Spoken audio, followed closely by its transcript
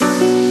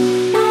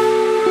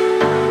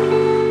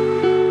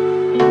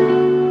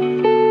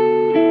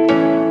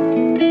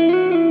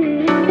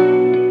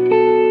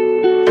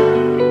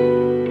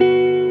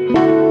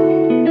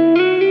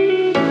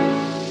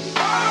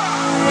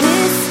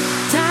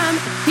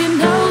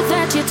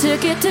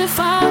took it too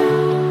far.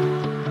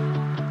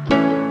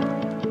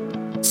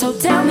 So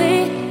tell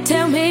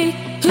me,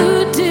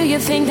 who do you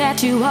think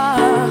that you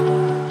are?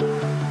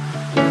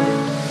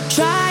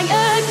 Try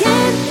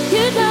again,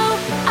 you know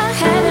I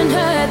haven't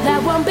heard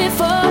that one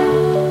before.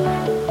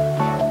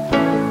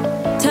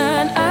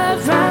 Turn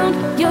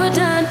around, you're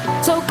done,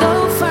 so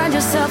go find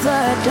yourself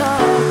a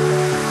door.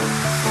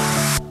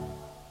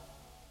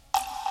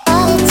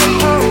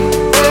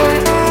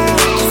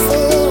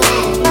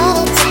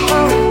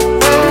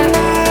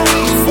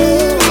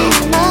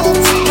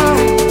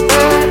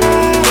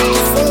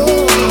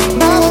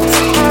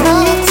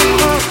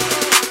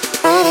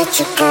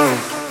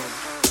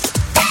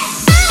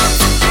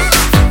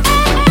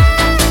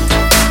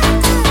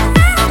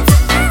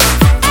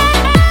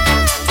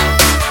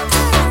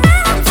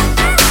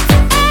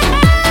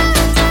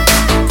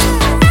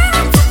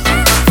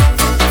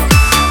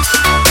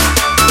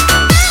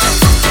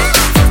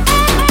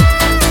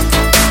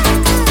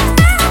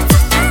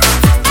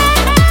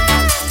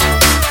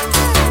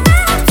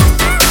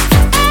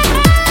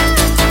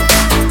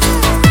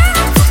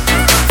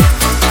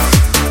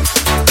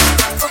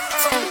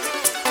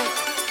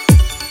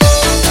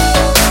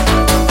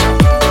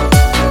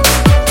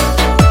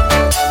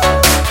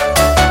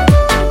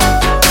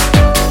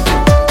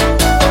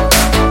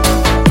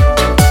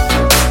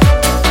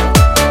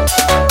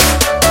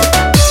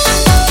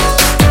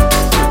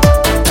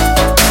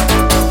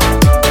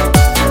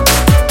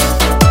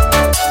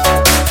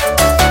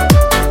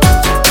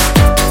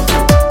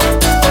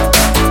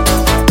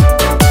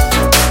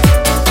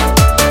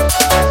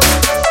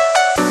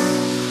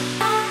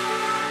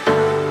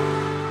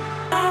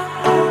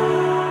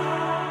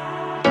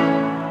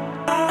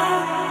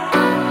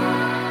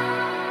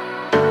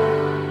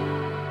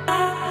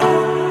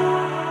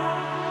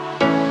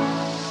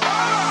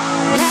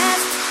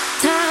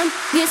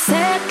 You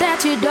said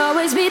that you'd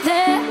always be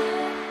there.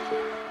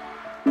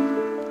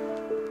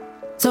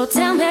 So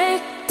tell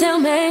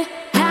me,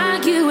 how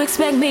you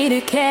expect me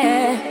to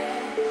care?